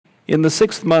In the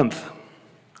 6th month,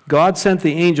 God sent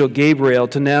the angel Gabriel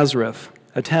to Nazareth,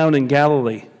 a town in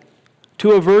Galilee,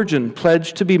 to a virgin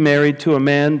pledged to be married to a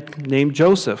man named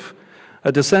Joseph,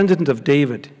 a descendant of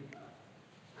David.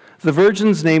 The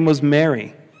virgin's name was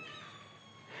Mary.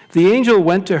 The angel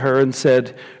went to her and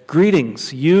said,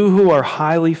 "Greetings, you who are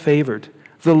highly favored.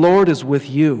 The Lord is with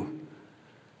you."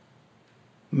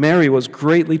 Mary was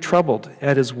greatly troubled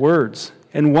at his words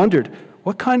and wondered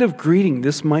what kind of greeting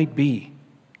this might be.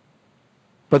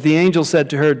 But the angel said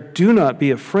to her, "Do not be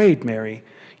afraid, Mary.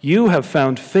 You have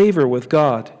found favor with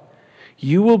God.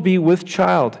 You will be with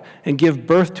child and give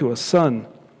birth to a son,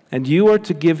 and you are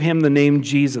to give him the name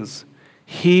Jesus.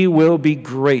 He will be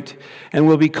great and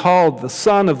will be called the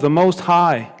Son of the Most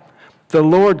High. The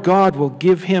Lord God will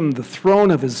give him the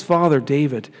throne of his father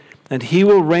David, and he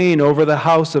will reign over the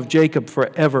house of Jacob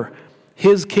forever.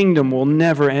 His kingdom will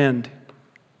never end."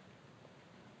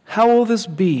 "How will this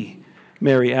be?"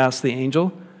 Mary asked the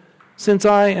angel, "since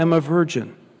I am a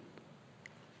virgin?"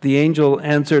 The angel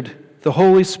answered, "The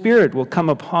Holy Spirit will come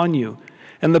upon you,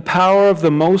 and the power of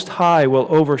the Most High will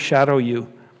overshadow you.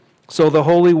 So the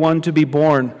Holy One to be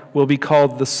born will be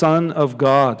called the Son of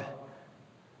God.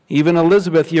 Even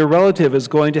Elizabeth, your relative, is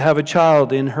going to have a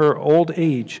child in her old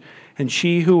age, and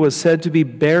she who was said to be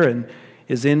barren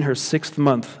is in her 6th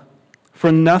month.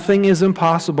 For nothing is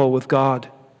impossible with God."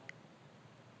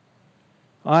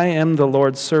 "I am the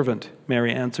Lord's servant,"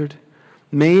 Mary answered.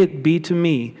 "May it be to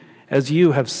me as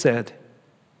you have said."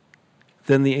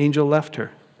 Then the angel left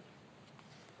her.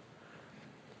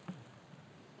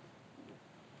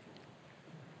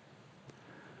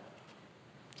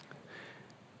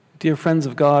 Dear friends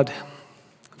of God,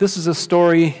 this is a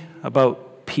story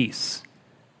about peace.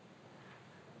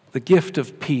 The gift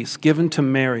of peace given to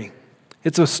Mary.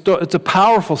 It's a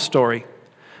powerful story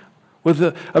with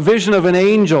a vision of an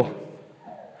angel,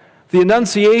 the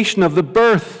annunciation of the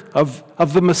birth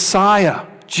of the Messiah,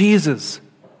 Jesus,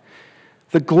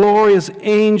 the glorious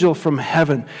angel from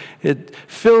heaven. It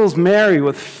fills Mary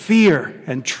with fear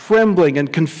and trembling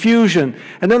and confusion.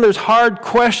 And then there's hard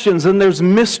questions, and there's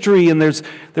mystery, and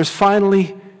there's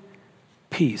finally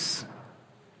peace.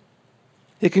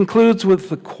 It concludes with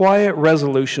the quiet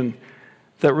resolution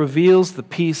that reveals the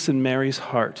peace in Mary's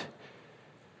heart.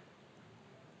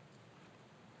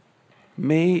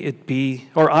 May it be,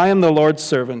 or I am the Lord's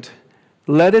servant.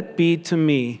 Let it be to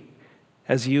me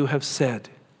as you have said.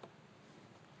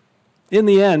 In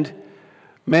the end,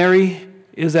 Mary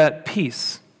is at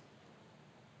peace.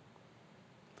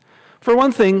 For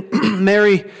one thing,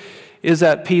 Mary is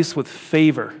at peace with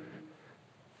favor.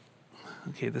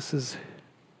 Okay, it is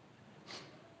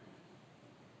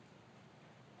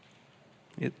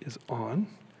on.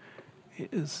 It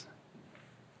is,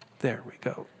 there we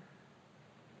go.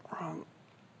 Wrong.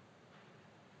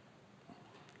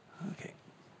 Okay,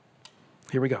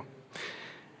 here we go.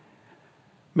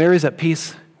 Mary's at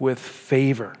peace with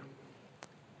favor.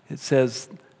 It says,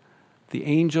 the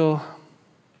angel,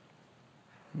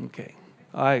 okay,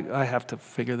 I have to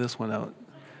figure this one out.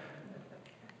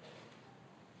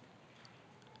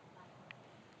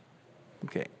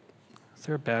 Okay, is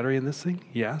there a battery in this thing?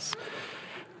 Yes.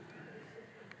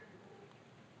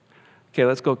 Okay,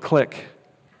 let's go click.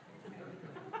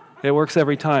 It works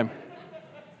every time.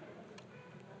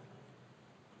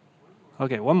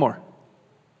 Okay, one more.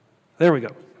 There we go.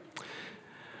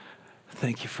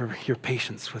 Thank you for your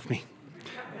patience with me.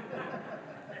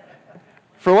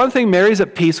 For one thing, Mary's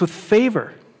at peace with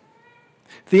favor.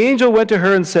 The angel went to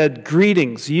her and said,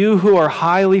 "Greetings, you who are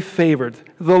highly favored.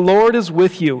 The Lord is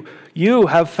with you. You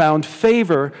have found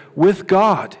favor with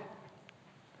God."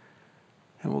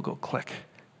 And we'll go click.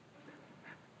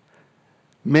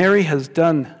 Mary has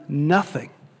done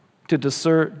nothing to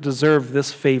deserve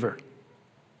this favor.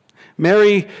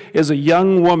 Mary is a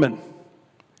young woman.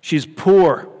 She's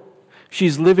poor.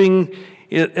 She's living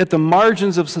at the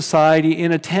margins of society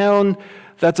in a town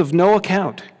that's of no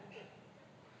account.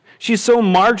 She's so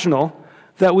marginal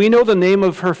that we know the name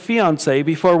of her fiancé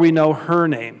before we know her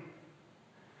name.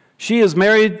 She is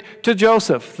married to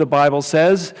Joseph, the Bible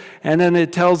says, and then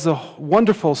it tells a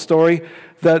wonderful story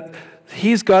that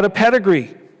he's got a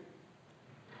pedigree.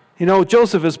 You know,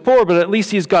 Joseph is poor, but at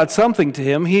least he's got something to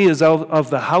him. He is of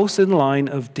the house and line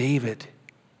of David.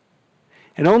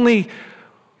 And only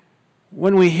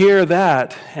when we hear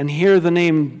that and hear the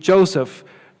name Joseph,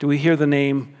 do we hear the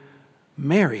name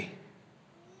Mary.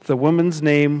 The woman's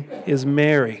name is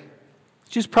Mary.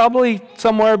 She's probably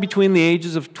somewhere between the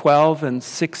ages of 12 and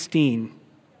 16.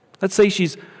 Let's say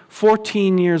she's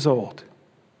 14 years old.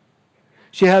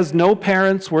 She has no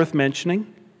parents worth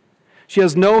mentioning. She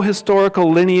has no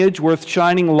historical lineage worth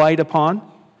shining light upon.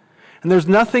 And there's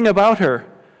nothing about her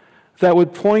that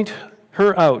would point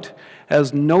her out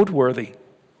as noteworthy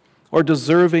or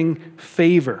deserving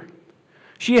favor.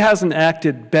 She hasn't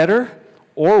acted better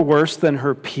or worse than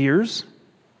her peers.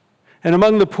 And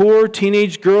among the poor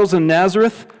teenage girls in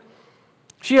Nazareth,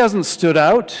 she hasn't stood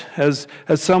out as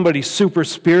somebody super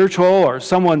spiritual or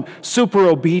someone super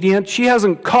obedient. She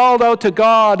hasn't called out to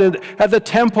God at the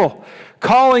temple,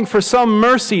 calling for some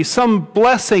mercy, some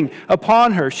blessing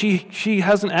upon her. She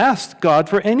hasn't asked God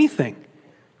for anything.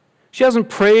 She hasn't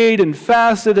prayed and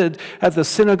fasted at the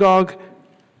synagogue.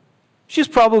 She's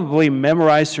probably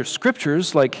memorized her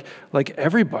scriptures like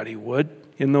everybody would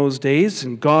in those days,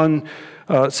 and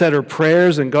said her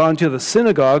prayers and gone to the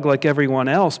synagogue like everyone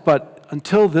else. But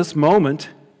until this moment,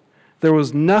 there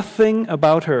was nothing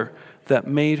about her that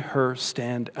made her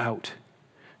stand out.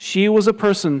 She was a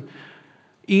person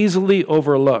easily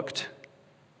overlooked.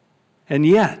 And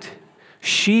yet,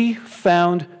 she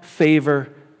found favor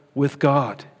with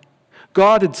God.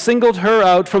 God had singled her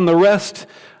out from the rest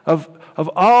of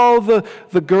all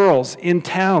the girls in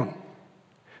town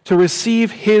to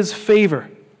receive his favor.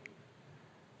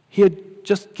 He had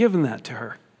just given that to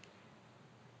her.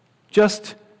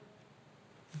 Just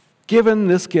given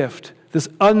this gift, this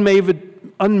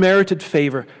unmerited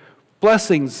favor.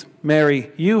 Blessings,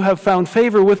 Mary, you have found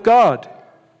favor with God.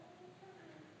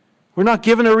 We're not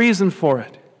given a reason for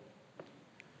it.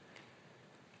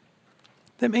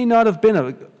 That may not have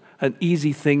been an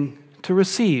easy thing to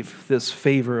receive, this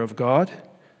favor of God.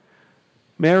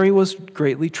 Mary was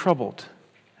greatly troubled,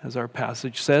 as our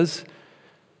passage says.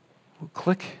 We'll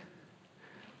click.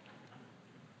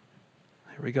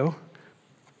 There we go.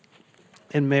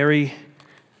 And Mary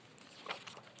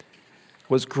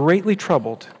was greatly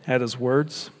troubled at his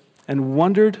words and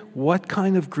wondered what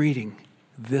kind of greeting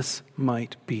this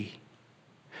might be.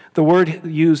 The word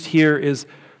used here is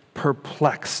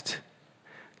perplexed,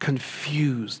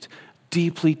 confused,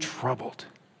 deeply troubled.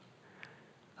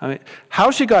 I mean,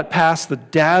 how she got past the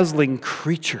dazzling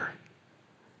creature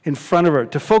in front of her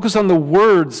to focus on the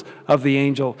words of the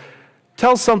angel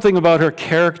tells something about her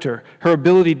character, her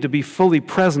ability to be fully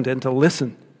present and to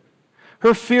listen.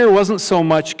 Her fear wasn't so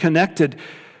much connected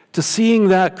to seeing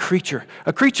that creature,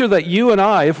 a creature that you and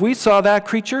I, if we saw that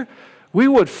creature, we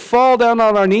would fall down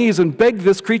on our knees and beg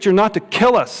this creature not to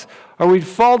kill us, or we'd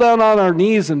fall down on our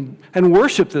knees and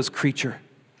worship this creature.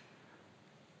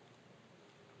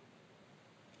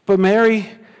 But Mary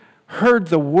heard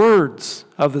the words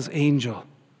of this angel,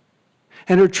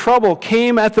 and her trouble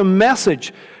came at the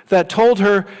message that told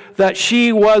her that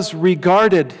she was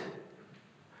regarded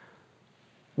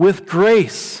with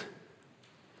grace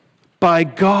by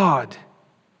God.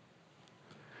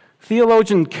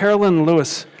 Theologian Carolyn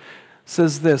Lewis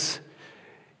says this: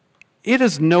 "It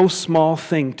is no small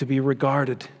thing to be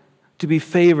regarded, to be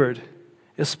favored,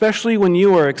 especially when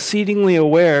you are exceedingly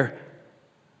aware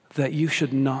that you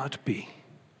should not be."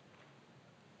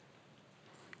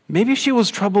 Maybe she was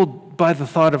troubled by the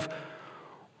thought of,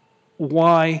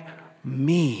 why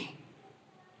me?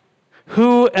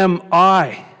 Who am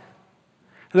I?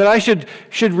 That I should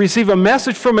receive a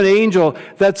message from an angel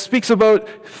that speaks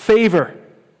about favor.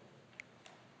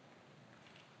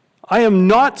 I am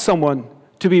not someone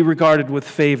to be regarded with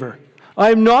favor.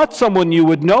 I am not someone you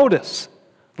would notice,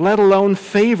 let alone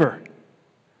favor.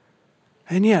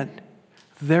 And yet,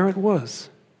 there it was.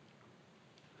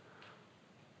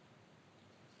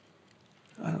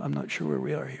 I'm not sure where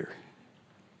we are here.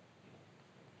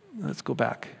 Let's go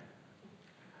back.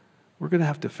 We're going to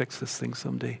have to fix this thing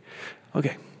someday.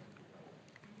 Okay.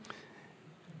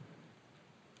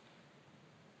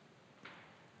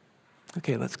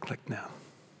 Okay, let's click now.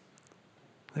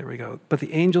 There we go. But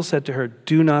the angel said to her,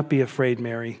 "Do not be afraid,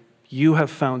 Mary. You have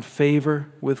found favor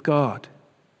with God."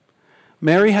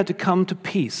 Mary had to come to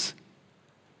peace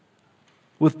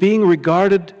with being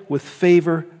regarded with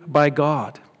favor by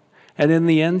God. And in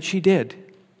the end, she did.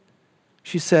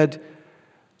 She said,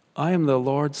 "I am the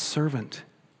Lord's servant.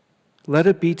 Let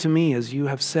it be to me as you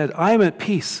have said." I am at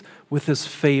peace with this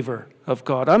favor of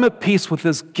God. I'm at peace with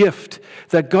this gift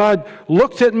that God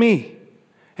looked at me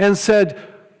and said,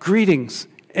 "Greetings,"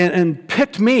 and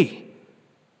picked me.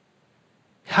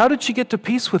 How did she get to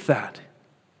peace with that?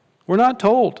 We're not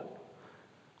told.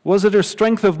 Was it her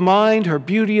strength of mind, her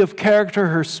beauty of character,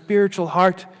 her spiritual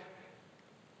heart?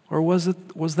 Or was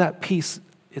that peace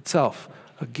itself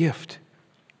a gift?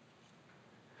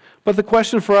 But the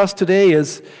question for us today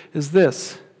is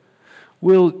this: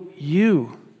 will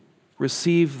you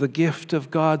receive the gift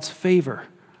of God's favor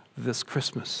this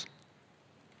Christmas?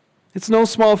 It's no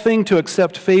small thing to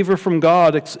accept favor from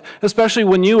God, especially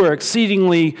when you are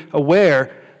exceedingly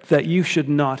aware that you should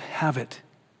not have it.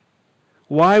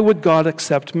 Why would God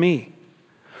accept me?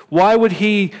 Why would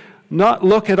he not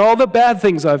look at all the bad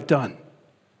things I've done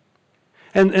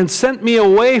and sent me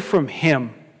away from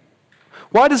him?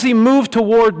 Why does he move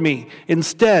toward me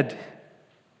instead?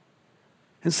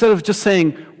 Instead of just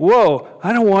saying, whoa,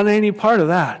 I don't want any part of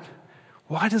that.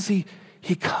 Why does he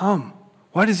come?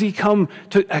 Why does he come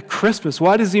at Christmas?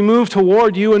 Why does he move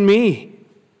toward you and me?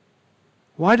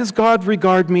 Why does God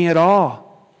regard me at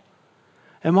all?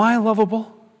 Am I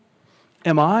lovable?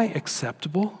 Am I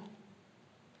acceptable?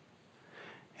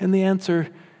 And the answer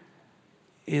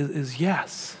is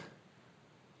yes.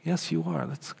 Yes, you are.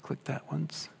 Let's click that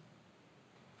once.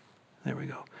 There we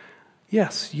go.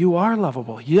 Yes, you are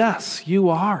lovable. Yes, you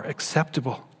are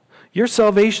acceptable. Your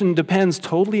salvation depends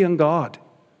totally on God,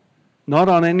 not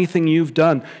on anything you've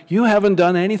done. You haven't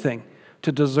done anything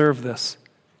to deserve this.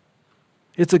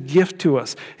 It's a gift to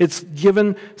us. It's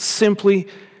given simply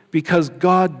because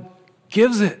God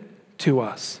gives it to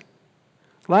us.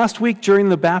 Last week during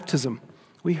the baptism,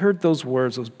 we heard those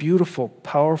words, those beautiful,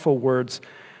 powerful words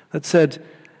that said,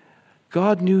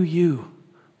 God knew you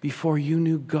before you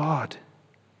knew God.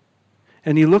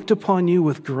 And he looked upon you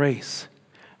with grace.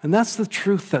 And that's the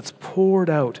truth that's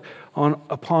poured out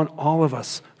upon all of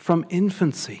us from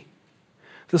infancy.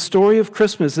 The story of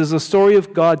Christmas is a story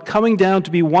of God coming down to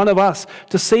be one of us,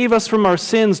 to save us from our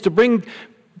sins, to bring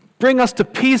us to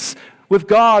peace with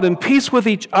God and peace with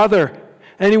each other.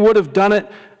 And he would have done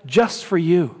it just for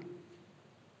you.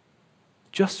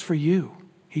 Just for you.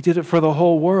 He did it for the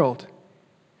whole world.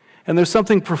 And there's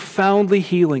something profoundly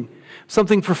healing,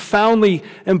 something profoundly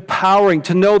empowering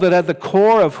to know that at the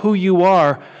core of who you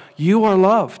are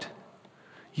loved.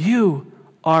 You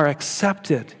are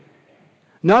accepted.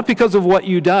 Not because of what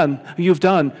you've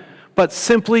done, but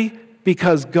simply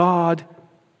because God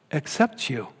accepts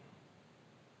you.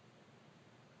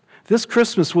 This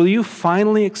Christmas, will you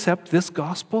finally accept this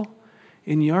gospel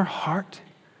in your heart,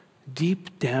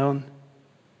 deep down?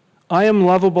 I am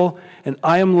lovable and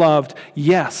I am loved.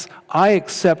 Yes, I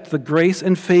accept the grace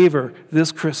and favor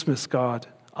this Christmas, God.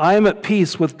 I am at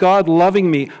peace with God loving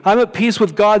me. I'm at peace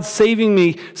with God saving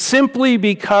me simply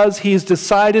because he's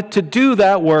decided to do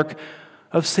that work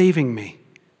of saving me.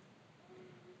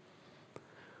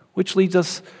 Which leads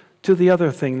us to the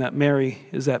other thing that Mary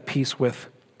is at peace with.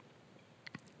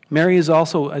 Mary is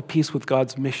also at peace with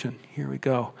God's mission. Here we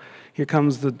go. Here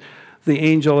comes the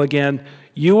angel again.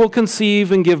 You will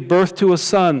conceive and give birth to a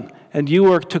son, and you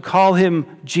are to call him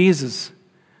Jesus.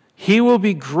 He will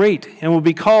be great and will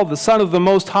be called the Son of the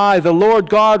Most High. The Lord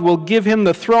God will give him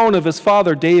the throne of his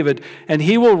father David, and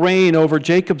he will reign over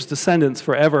Jacob's descendants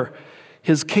forever.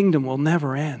 His kingdom will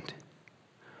never end.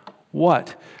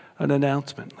 What an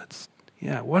announcement.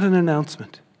 What an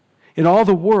announcement. In all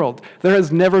the world, there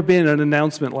has never been an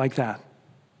announcement like that.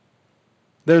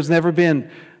 There's never been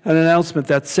an announcement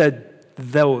that said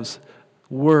those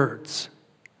words.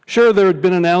 Sure, there had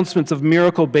been announcements of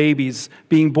miracle babies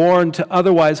being born to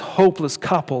otherwise hopeless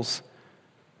couples.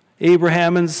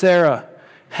 Abraham and Sarah,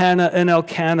 Hannah and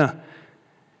Elkanah,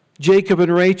 Jacob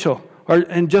and Rachel,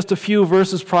 and just a few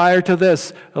verses prior to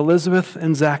this, Elizabeth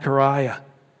and Zechariah.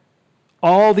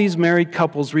 All these married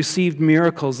couples received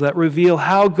miracles that reveal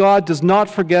how God does not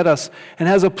forget us and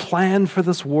has a plan for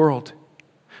this world.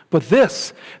 But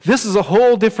this is a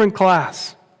whole different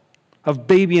class of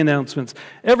baby announcements.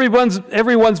 Everyone's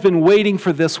been waiting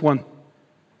for this one.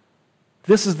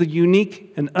 This is the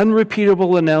unique and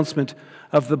unrepeatable announcement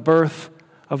of the birth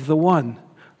of the one,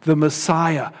 the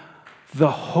Messiah,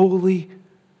 the holy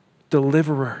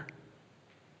deliverer.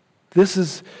 This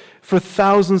is, for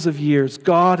thousands of years,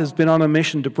 God has been on a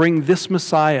mission to bring this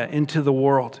Messiah into the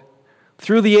world.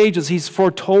 Through the ages, he's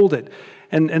foretold it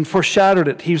and foreshadowed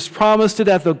it. He's promised it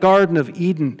at the Garden of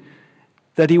Eden,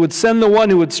 that he would send the one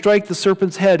who would strike the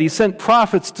serpent's head. He sent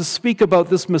prophets to speak about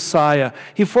this Messiah.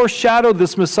 He foreshadowed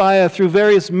this Messiah through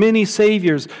various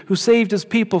mini-saviors who saved his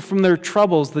people from their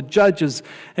troubles, the judges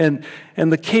and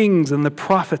the kings and the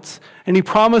prophets. And he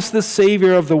promised this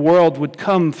Savior of the world would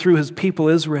come through his people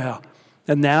Israel.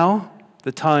 And now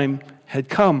the time had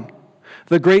come.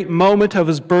 The great moment of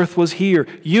his birth was here.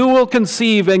 You will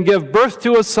conceive and give birth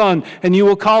to a son, and you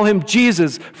will call him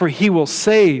Jesus, for he will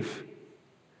save.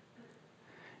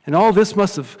 And all this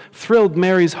must have thrilled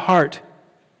Mary's heart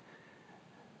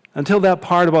until that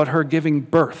part about her giving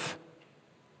birth.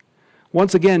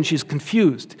 Once again, she's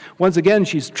confused. Once again,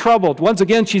 she's troubled. Once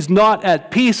again, she's not at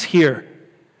peace here.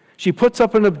 She puts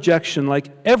up an objection like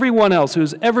everyone else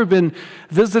who's ever been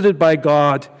visited by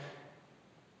God.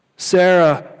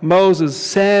 Sarah, Moses,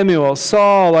 Samuel,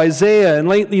 Saul, Isaiah, and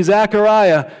lately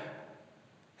Zechariah.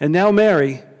 And now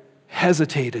Mary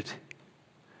hesitated.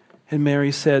 And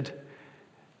Mary said,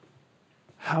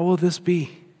 how will this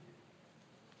be,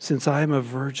 since I am a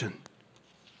virgin?"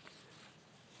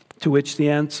 To which the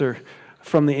answer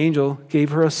from the angel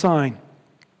gave her a sign.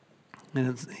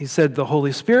 And he said, "The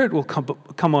Holy Spirit will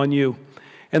come on you,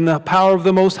 and the power of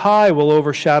the Most High will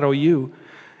overshadow you.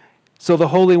 So the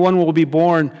Holy One will be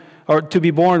born, or to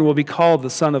be born will be called the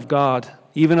Son of God.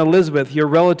 Even Elizabeth, your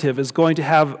relative, is going to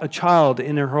have a child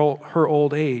in her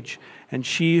old age, and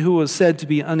she who was said to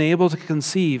be unable to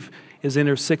conceive is in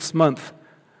her 6th month,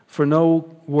 for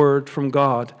no word from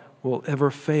God will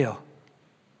ever fail."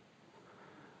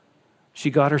 She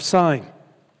got her sign.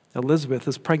 Elizabeth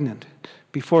is pregnant.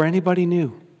 Before anybody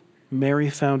knew, Mary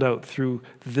found out through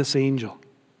this angel.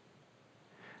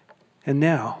 And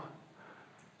now,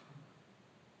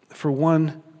 for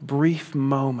one brief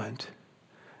moment,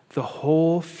 the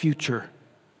whole future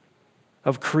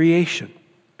of creation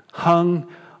hung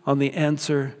on the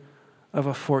answer of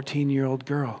a 14-year-old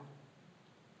girl.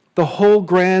 The whole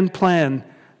grand plan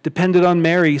depended on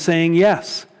Mary saying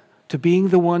yes to being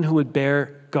the one who would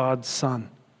bear God's Son.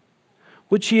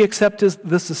 Would she accept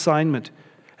this assignment,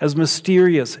 as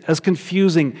mysterious, as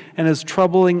confusing, and as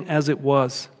troubling as it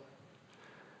was?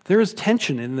 There is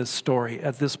tension in this story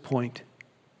at this point.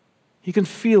 You can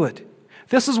feel it.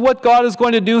 This is what God is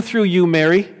going to do through you,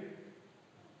 Mary.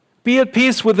 Be at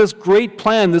peace with this great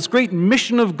plan, this great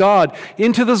mission of God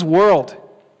into this world,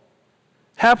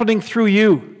 happening through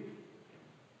you.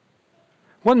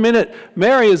 One minute,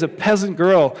 Mary is a peasant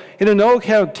girl in a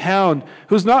no-account town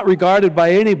who's not regarded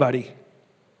by anybody.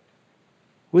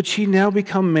 Would she now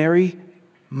become Mary,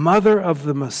 mother of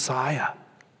the Messiah?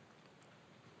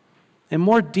 And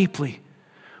more deeply,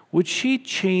 would she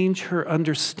change her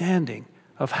understanding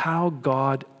of how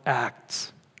God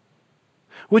acts?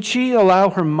 Would she allow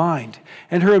her mind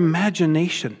and her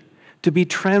imagination to be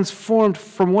transformed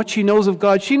from what she knows of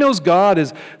God? She knows God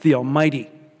as the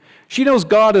Almighty. She knows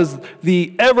God as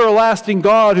the everlasting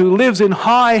God who lives in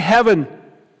high heaven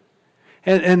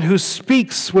and who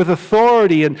speaks with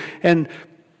authority. And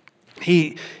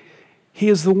he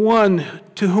is the one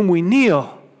to whom we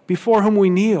kneel, before whom we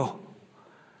kneel.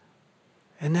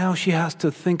 And now she has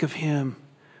to think of him,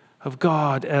 of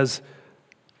God, as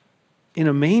in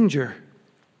a manger,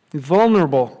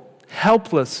 vulnerable,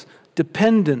 helpless,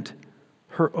 dependent,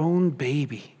 her own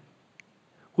baby.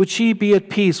 Would she be at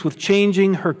peace with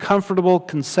changing her comfortable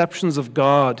conceptions of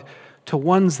God to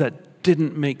ones that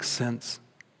didn't make sense?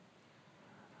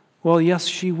 Well, yes,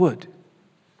 she would.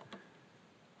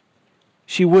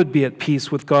 She would be at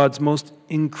peace with God's most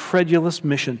incredulous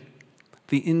mission,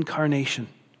 the incarnation.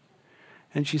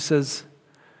 And she says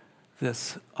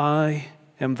this, "I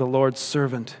am the Lord's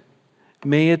servant.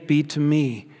 May it be to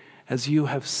me as you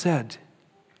have said."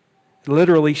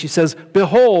 Literally, she says,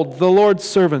 "Behold, the Lord's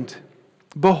servant."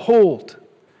 Behold.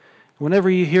 Whenever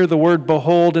you hear the word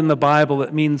behold in the Bible,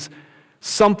 it means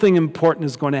something important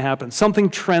is going to happen. Something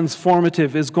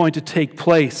transformative is going to take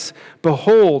place.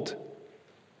 Behold.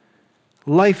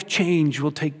 Life change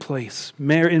will take place.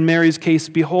 In Mary's case,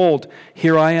 behold,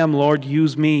 here I am, Lord,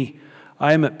 use me.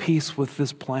 I am at peace with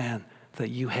this plan that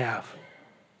you have.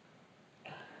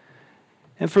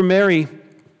 And for Mary,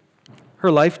 her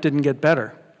life didn't get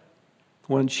better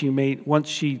once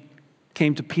she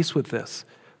came to peace with this.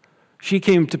 She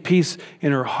came to peace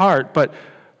in her heart, but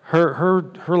her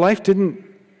life didn't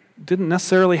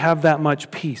necessarily have that much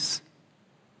peace.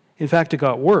 In fact, it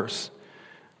got worse.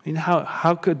 I mean,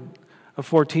 how could a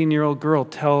 14-year-old girl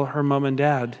tell her mom and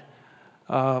dad,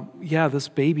 this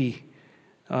baby,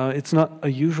 it's not a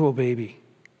usual baby?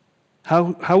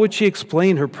 How would she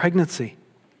explain her pregnancy?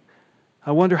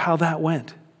 I wonder how that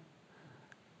went.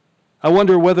 I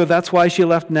wonder whether that's why she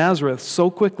left Nazareth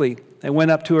so quickly and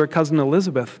went up to her cousin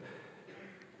Elizabeth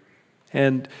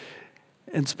and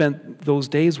spent those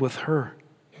days with her.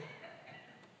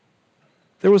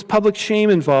 There was public shame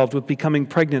involved with becoming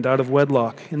pregnant out of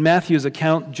wedlock. In Matthew's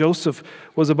account, Joseph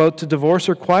was about to divorce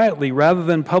her quietly rather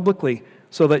than publicly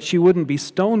so that she wouldn't be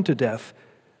stoned to death,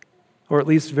 or at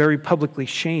least very publicly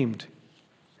shamed.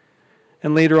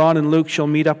 And later on in Luke, she'll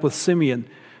meet up with Simeon,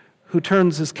 who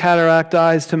turns his cataract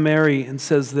eyes to Mary and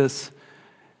says this,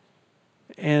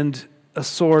 "And a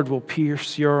sword will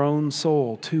pierce your own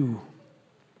soul too."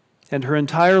 And her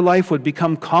entire life would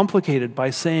become complicated by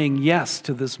saying yes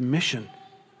to this mission.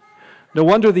 No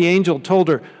wonder the angel told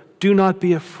her, "Do not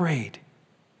be afraid."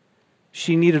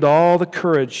 She needed all the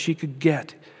courage she could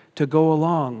get to go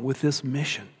along with this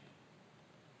mission.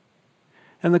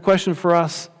 And the question for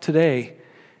us today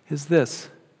is this: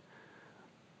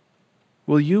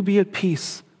 will you be at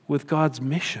peace with God's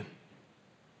mission?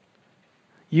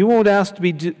 You won't ask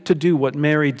to do what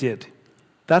Mary did.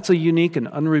 That's a unique and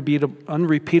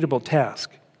unrepeatable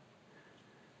task.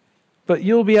 But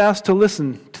you'll be asked to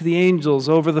listen to the angels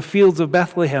over the fields of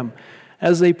Bethlehem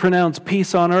as they pronounce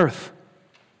peace on earth.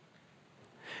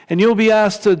 And you'll be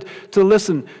asked to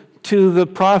listen to the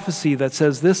prophecy that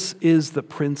says, this is the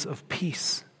Prince of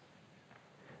Peace.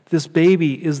 This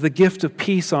baby is the gift of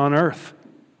peace on earth.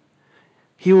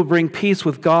 He will bring peace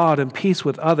with God and peace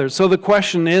with others. So the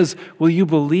question is, will you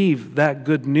believe that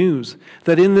good news?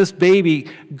 That in this baby,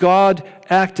 God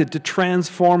acted to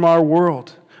transform our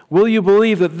world? Will you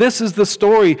believe that this is the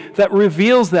story that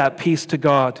reveals that peace to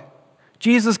God?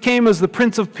 Jesus came as the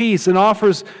Prince of Peace and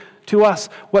offers to us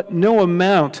what no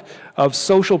amount of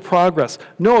social progress,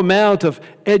 no amount of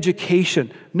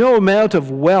education, no amount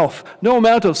of wealth, no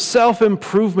amount of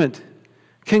self-improvement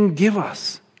can give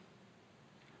us.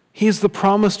 He is the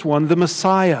promised one, the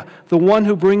Messiah, the one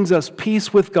who brings us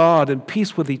peace with God and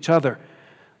peace with each other.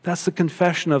 That's the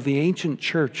confession of the ancient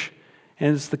church,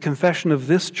 and it's the confession of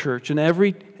this church, and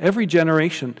every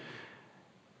generation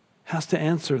has to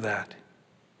answer that.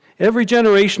 Every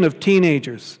generation of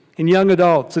teenagers and young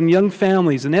adults and young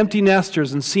families and empty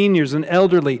nesters and seniors and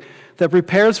elderly that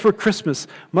prepares for Christmas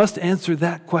must answer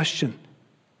that question.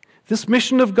 This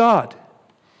mission of God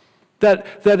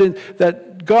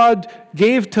that God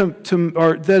gave to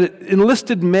or that it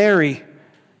enlisted Mary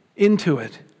into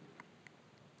it.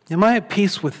 Am I at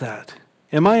peace with that?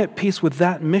 Am I at peace with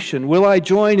that mission? Will I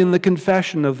join in the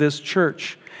confession of this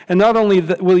church? And not only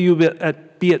will you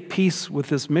be at peace with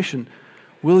this mission,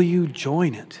 will you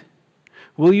join it?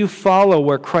 Will you follow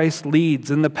where Christ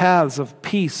leads in the paths of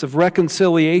peace, of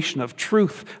reconciliation, of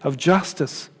truth, of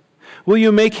justice? Will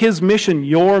you make his mission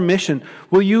your mission?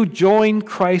 Will you join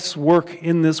Christ's work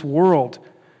in this world,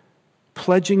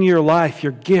 pledging your life,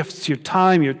 your gifts, your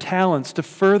time, your talents to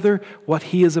further what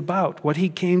he is about, what he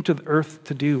came to the earth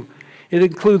to do? It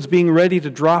includes being ready to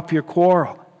drop your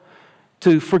quarrel,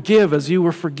 to forgive as you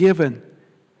were forgiven.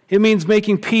 It means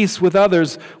making peace with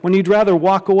others when you'd rather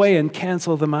walk away and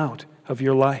cancel them out of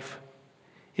your life.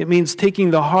 It means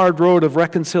taking the hard road of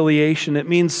reconciliation. It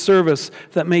means service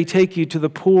that may take you to the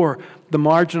poor, the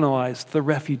marginalized, the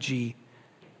refugee.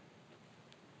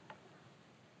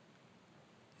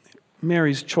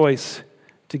 Mary's choice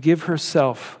to give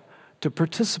herself to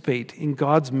participate in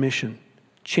God's mission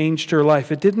changed her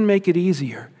life. It didn't make it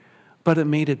easier, but it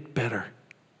made it better.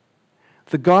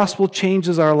 The gospel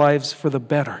changes our lives for the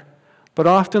better, but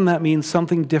often that means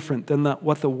something different than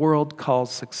what the world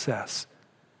calls success.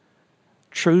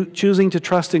 Choosing to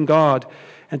trust in God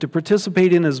and to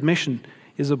participate in his mission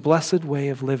is a blessed way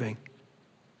of living.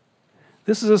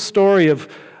 This is a story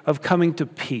of coming to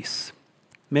peace.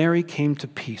 Mary came to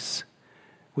peace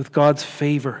with God's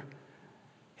favor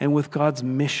and with God's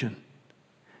mission.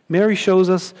 Mary shows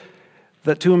us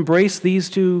that to embrace these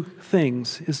two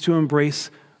things is to embrace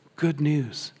good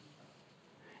news.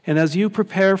 And as you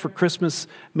prepare for Christmas,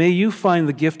 may you find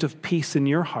the gift of peace in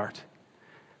your heart.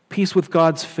 Peace with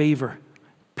God's favor.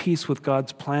 Peace with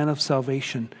God's plan of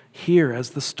salvation here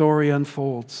as the story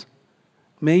unfolds.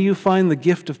 May you find the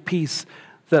gift of peace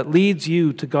that leads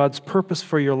you to God's purpose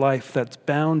for your life that's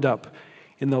bound up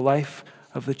in the life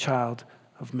of the child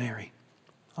of Mary.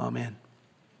 Amen.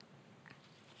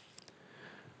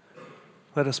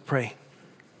 Let us pray.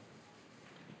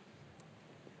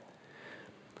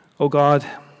 Oh God,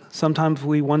 sometimes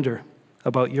we wonder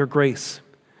about your grace.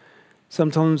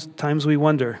 Sometimes we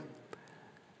wonder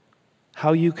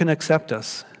how you can accept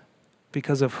us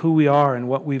because of who we are and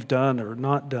what we've done or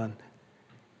not done.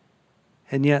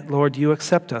 And yet, Lord, you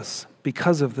accept us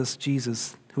because of this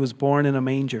Jesus who was born in a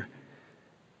manger.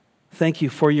 Thank you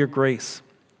for your grace.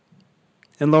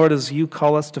 And Lord, as you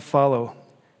call us to follow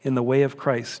in the way of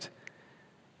Christ,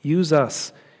 use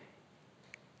us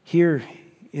here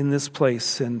in this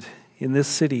place and in this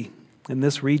city, in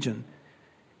this region,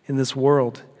 in this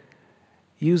world.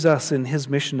 Use us in his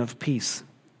mission of peace.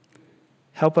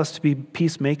 Help us to be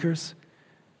peacemakers,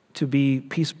 to be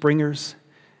peace bringers,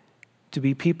 to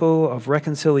be people of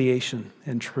reconciliation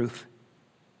and truth.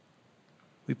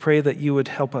 We pray that you would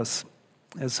help us,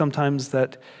 as sometimes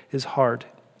that is hard,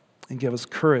 and give us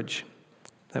courage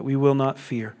that we will not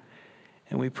fear.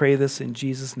 And we pray this in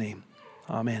Jesus' name.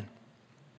 Amen.